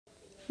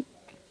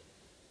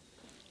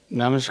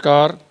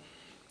नमस्कार,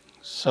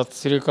 सत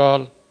श्री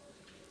अकाल,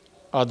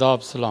 आदाब,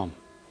 सलाम।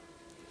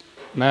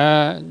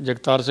 मैं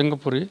जगतार सिंह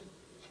पुरी।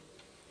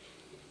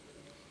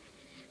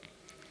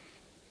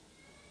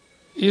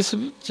 इस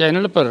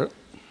चैनल पर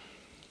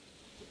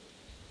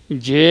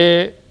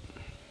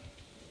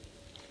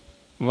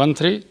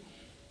J13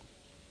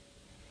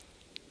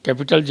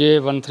 कैपिटल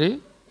J13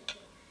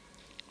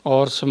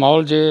 और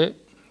स्मॉल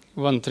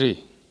J13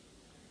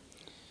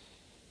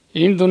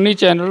 इन दोनों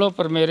चैनलों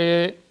पर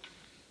मेरे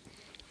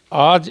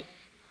आज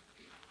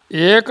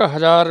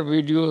 1000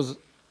 वीडियोस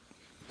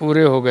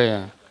पूरे हो गए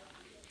हैं।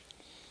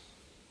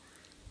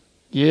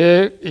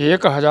 ये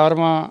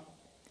 1000वां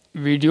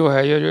वीडियो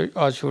है ये जो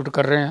आज शूट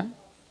कर रहे हैं।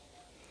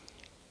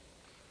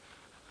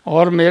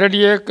 और मेरे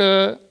लिए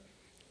एक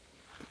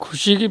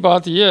खुशी की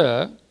बात यह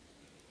है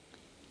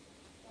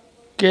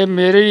कि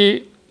मेरी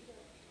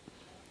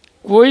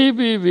कोई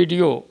भी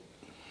वीडियो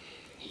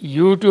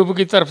YouTube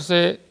की तरफ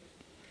से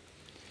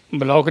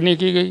ब्लॉक नहीं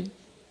की गई,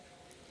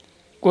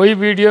 कोई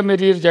वीडियो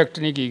मेरी रिजेक्ट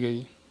नहीं की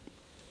गई।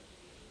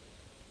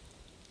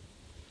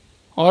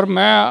 और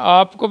मैं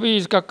आपको भी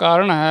इसका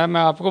कारण है,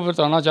 मैं आपको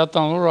बताना चाहता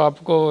हूँ और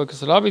आपको एक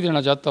सलाह भी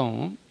देना चाहता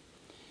हूँ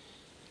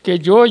कि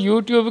जो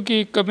YouTube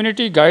की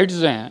कम्युनिटी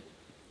गाइड्स हैं,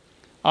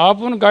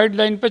 आप उन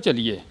गाइडलाइन पे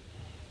चलिए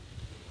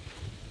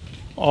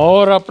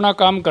और अपना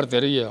काम करते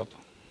रहिए आप।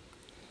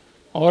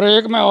 और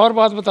एक मैं और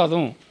बात बता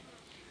दूँ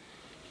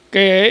कि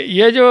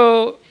ये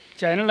जो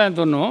चैनल हैं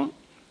दोनों,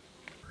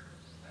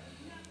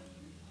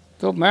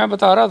 तो मैं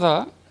बता रहा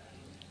था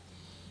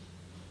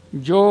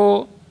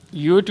जो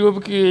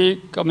YouTube की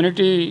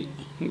कम्युनिटी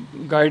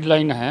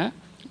गाइडलाइन है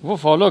वो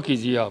फॉलो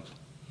कीजिए आप,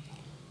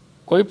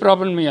 कोई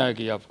प्रॉब्लम नहीं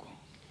आएगी आपको।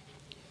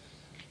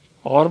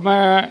 और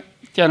मैं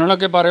चैनलों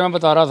के बारे में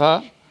बता रहा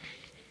था,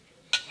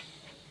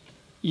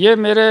 ये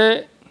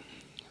मेरे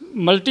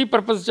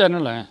मल्टीपर्पज़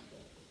चैनल हैं।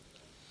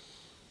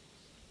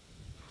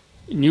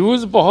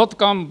 न्यूज़ बहुत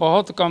कम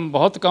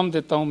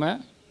देता हूँ मैं,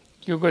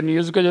 क्योंकि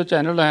न्यूज़ के जो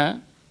चैनल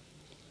हैं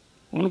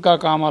उनका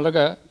काम अलग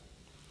है।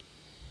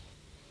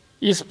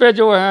 इस पे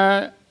जो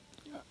है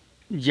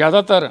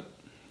ज़्यादातर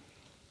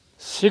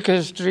सिख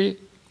हिस्ट्री,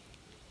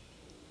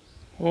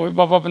 वो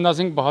बाबा बंदा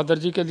सिंह बहादुर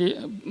जी के लिए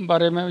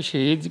बारे में,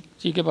 शहीद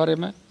जी के बारे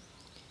में,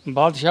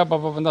 बादशाह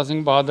बाबा बंदा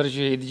सिंह बहादुर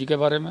शहीद जी के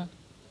बारे में,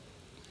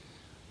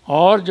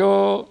 और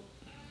जो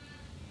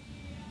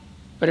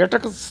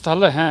पर्यटक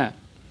स्थल हैं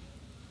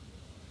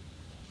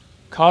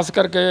खास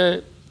करके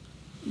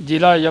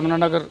ज़िला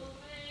यमुनानगर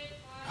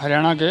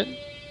हरियाणा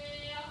के,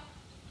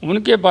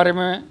 उनके बारे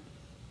में,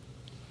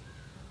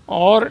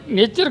 और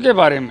नेचर के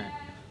बारे में।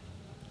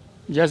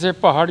 जैसे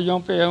पहाड़ियों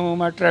पे हूँ,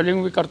 मैं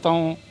ट्रैवलिंग भी करता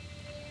हूँ,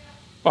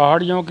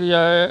 पहाड़ियों की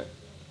है,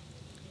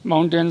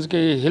 माउंटेन्स की,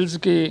 हिल्स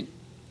की,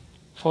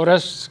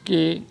 फॉरेस्ट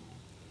की,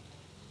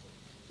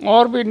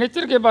 और भी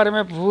नेचर के बारे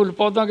में, फूल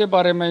पौधों के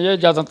बारे में। ये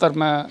ज़्यादातर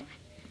मैं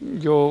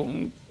जो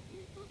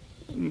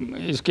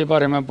इसके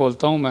बारे में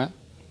बोलता हूँ मैं,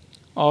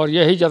 और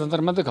यही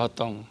ज़्यादातर मैं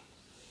दिखाता हूँ।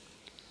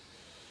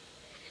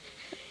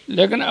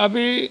 लेकिन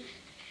अभी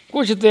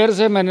कुछ देर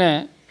से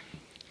मैंने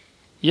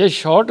ये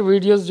शॉर्ट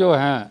वीडियोस जो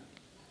हैं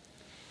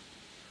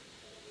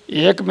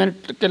 1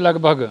 मिनट के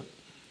लगभग,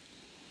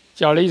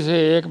 40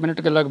 से 1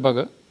 मिनट के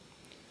लगभग,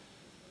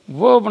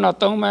 वो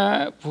बनाता हूँ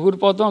मैं फूल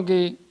पौधों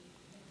की,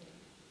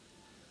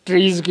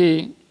 ट्रीज़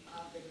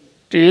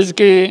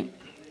की,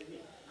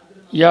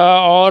 या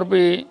और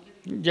भी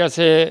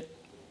जैसे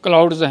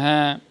क्लाउड्स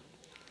हैं,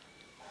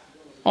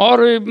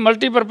 और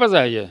मल्टीपर्पज़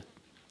है ये।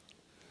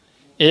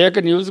 एक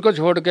न्यूज़ को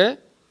छोड़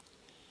के,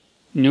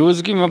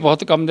 न्यूज़ की मैं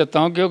बहुत कम देता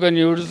हूँ, क्योंकि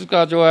न्यूज़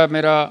का जो है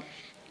मेरा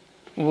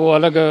वो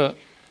अलग,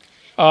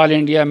 ऑल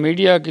इंडिया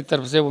मीडिया की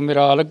तरफ से वो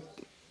मेरा अलग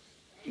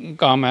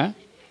काम है,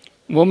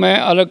 वो मैं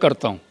अलग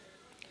करता हूँ।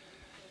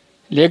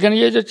 लेकिन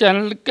ये जो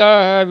चैनल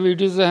का है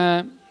वीडियोज़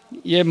हैं,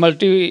 ये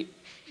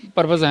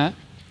मल्टीपर्पज़ हैं।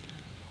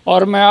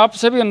 और मैं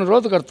आपसे भी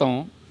अनुरोध करता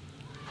हूँ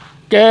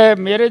कि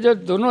मेरे जो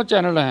दोनों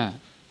चैनल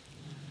हैं,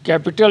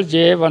 कैपिटल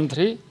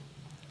J13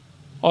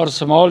 और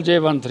स्मॉल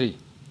J13,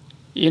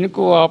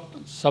 इनको आप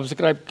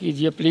सब्सक्राइब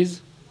कीजिए प्लीज़।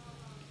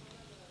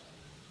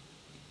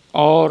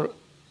 और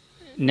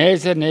नए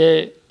से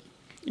नए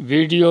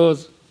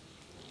वीडियोस,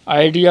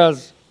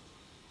 आइडियाज़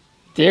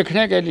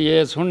देखने के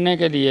लिए, सुनने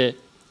के लिए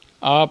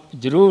आप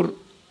ज़रूर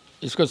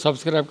इसको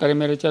सब्सक्राइब करें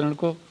मेरे चैनल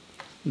को।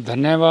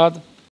 धन्यवाद।